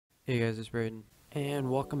Hey guys, it's Brayden, and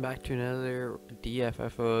welcome back to another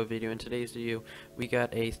DFFOO video. In today's video, we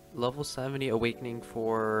got a level 70 awakening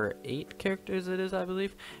for 8 characters, it is, I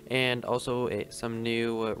believe, and also some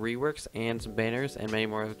new reworks and some banners and many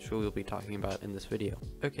more, which we will be talking about in this video.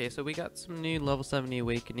 Okay, so we got some new level 70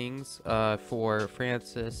 awakenings for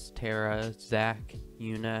Francis, Tara, Zach,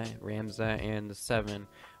 Yuna, Ramza, and the 7,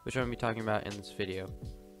 which I'm going to be talking about in this video.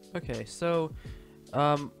 Okay, so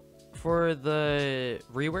for the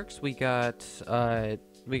reworks, we got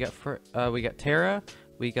Tara,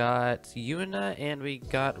 we got Yuna, and we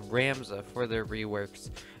got Ramza for their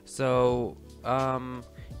reworks. So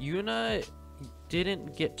Yuna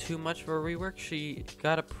didn't get too much of a rework. She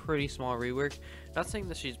got a pretty small rework. Not saying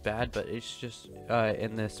that she's bad, but it's just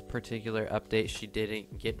in this particular update she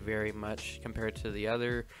didn't get very much compared to the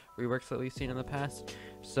other reworks that we've seen in the past.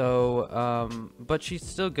 So but she's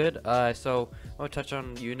still good. So I'll touch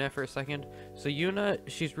on Yuna for a second. So Yuna,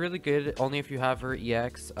 she's really good only if you have her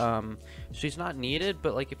EX. She's not needed,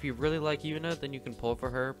 but like if you really like Yuna, then you can pull for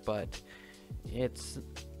her, but it's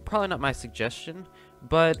probably not my suggestion.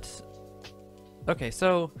 But okay,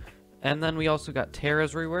 so, and then we also got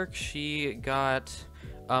Tara's rework. She got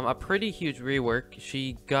a pretty huge rework.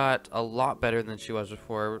 She got a lot better than she was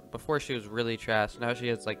before. Before she was really trash. Now she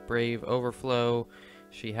has like Brave Overflow.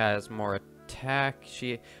 She has more attack.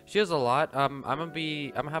 She has a lot. I'm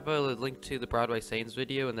gonna have a link to the Broadway Saints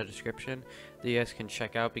video in the description that you guys can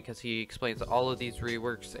check out, because he explains all of these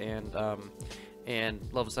reworks and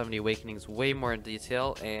level 70 awakenings way more in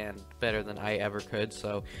detail and better than I ever could,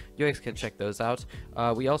 so you guys can check those out.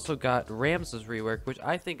 We also got Ramza's rework, which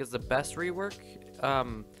I think is the best rework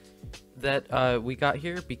that we got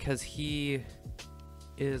here, because he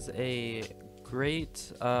is a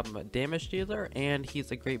great damage dealer, and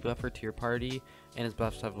he's a great buffer to your party, and his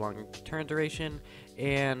buffs have long turn duration,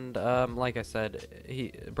 and like I said,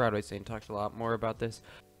 Broadway Saint talked a lot more about this.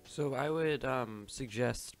 So I would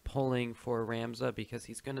suggest pulling for Ramza, because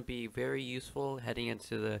he's going to be very useful heading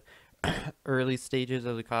into the early stages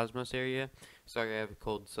of the Cosmos area. Sorry, I have a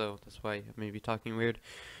cold, so that's why I may be talking weird.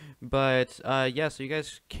 But yeah, so you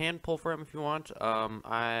guys can pull for him if you want.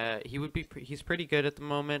 He's pretty good at the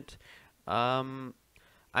moment. I'm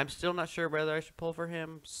still not sure whether I should pull for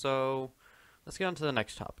him, so let's get on to the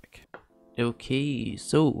next topic. Okay,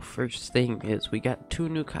 so first thing is we got 2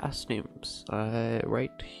 new costumes.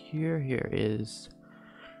 Right here is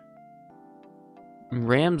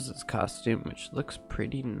Ramza's costume, which looks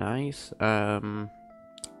pretty nice. I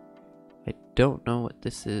don't know what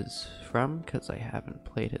this is from, because I haven't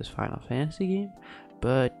played his Final Fantasy game,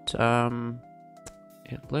 but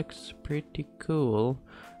it looks pretty cool.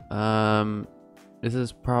 This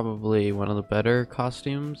is probably one of the better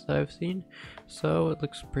costumes that I've seen, so it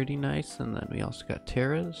looks pretty nice. And then we also got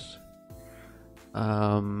Tara's.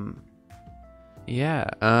 Yeah,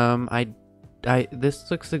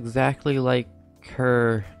 this looks exactly like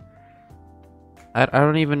her. I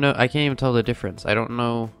don't even know, I can't even tell the difference. I don't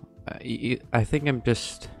know. I think I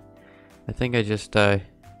just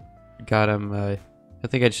got him. I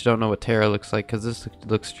think I just don't know what Tara looks like, because this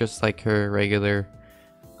looks just like her regular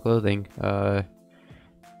clothing.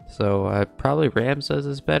 So probably Ramza's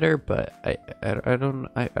is better, but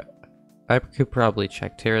I could probably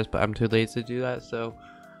check Tara's, but I'm too lazy to do that. So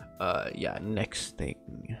yeah, next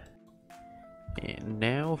thing. And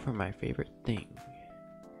now for my favorite thing,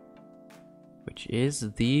 which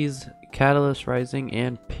is these Catalyst Rising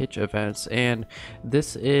and Pitch events. And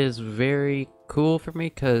this is very cool for me,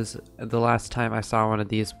 because the last time I saw one of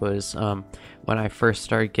these was when I first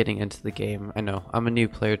started getting into the game. I know I'm a new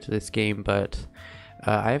player to this game, but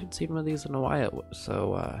I haven't seen one of these in a while,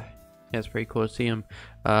 so yeah, it's pretty cool to see them.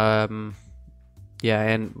 Yeah,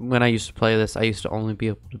 and when I used to play this, I used to only be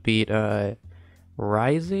able to beat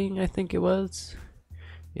Rising, I think it was.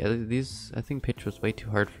 Yeah, I think Pitch was way too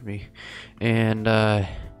hard for me. And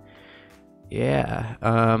yeah,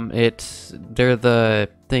 they're the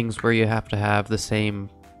things where you have to have the same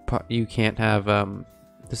you can't have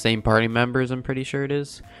the same party members, I'm pretty sure it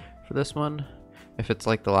is, for this one, if it's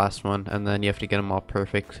like the last one, and then you have to get them all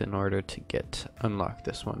perfect in order to unlock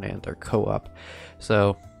this one and their co-op.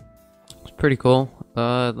 So it's pretty cool.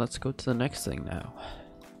 Let's go to the next thing now.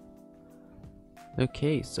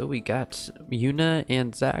 Okay, so we got Yuna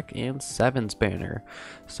and Zach and Seven's banner.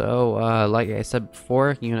 So like I said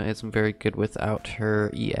before, Yuna isn't very good without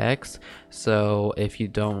her EX. So if you're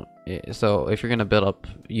gonna build up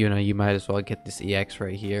Yuna, you might as well get this EX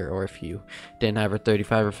right here. Or if you didn't have her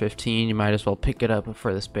 35 or 15, you might as well pick it up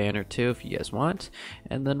for this banner too, if you guys want.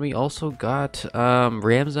 And then we also got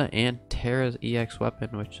Ramza and Tara's EX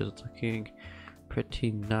weapon, which is looking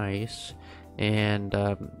pretty nice. And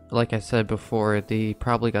like I said before, they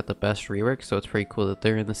probably got the best rework, so it's pretty cool that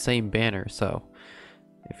they're in the same banner. So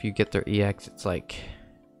if you get their EX, it's like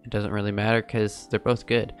it doesn't really matter because they're both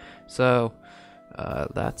good. So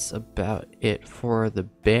that's about it for the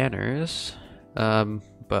banners.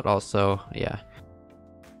 But also, yeah.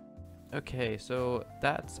 Okay, so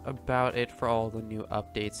that's about it for all the new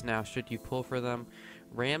updates. Now, should you pull for them,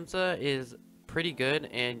 Ramza is pretty good,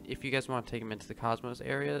 and if you guys want to take him into the Cosmos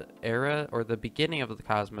era or the beginning of the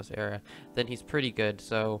Cosmos era, then he's pretty good.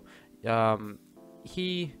 So, yeah,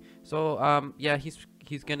 he's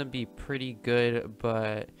gonna be pretty good,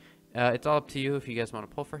 but it's all up to you if you guys want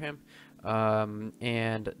to pull for him.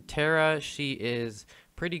 And Terra, she is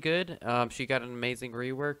pretty good. She got an amazing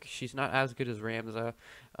rework. She's not as good as Ramza,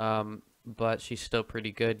 but she's still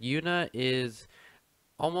pretty good. Yuna is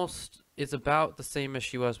about the same as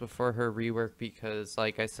she was before her rework because,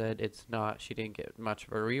 like I said, she didn't get much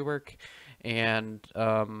of a rework, and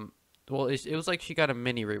well, it was like she got a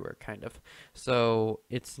mini rework kind of. So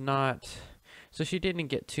so she didn't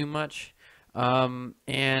get too much.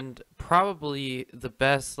 And probably the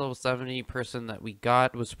best level 70 person that we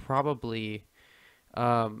got was probably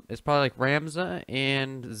it's probably like Ramza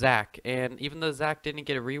and Zach. And even though Zach didn't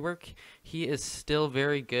get a rework, he is still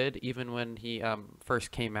very good even when he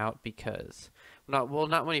first came out, because not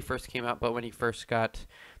when he first came out, but when he first got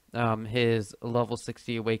his level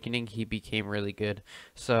 60 awakening, he became really good.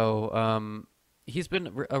 So he's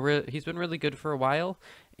been really good for a while,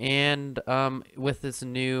 and with this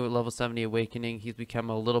new level 70 awakening, he's become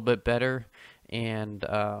a little bit better. And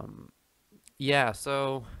yeah,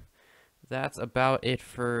 so that's about it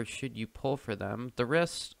for should you pull for them. The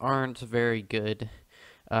rest aren't very good,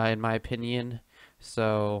 in my opinion.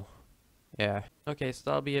 So, yeah. Okay, so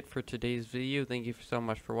that'll be it for today's video. Thank you so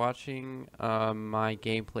much for watching. My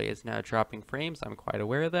gameplay is now dropping frames. I'm quite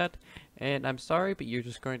aware of that. And I'm sorry, but you're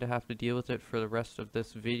just going to have to deal with it for the rest of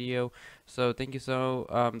this video. So thank you so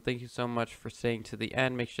much for staying to the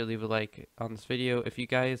end. Make sure to leave a like on this video. If you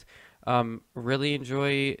guys really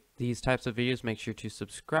enjoy these types of videos, make sure to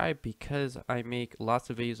subscribe because I make lots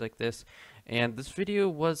of videos like this. And this video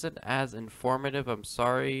wasn't as informative, I'm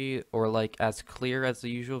sorry, or like as clear as the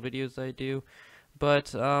usual videos I do.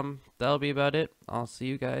 But that'll be about it. I'll see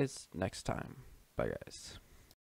you guys next time. Bye, guys.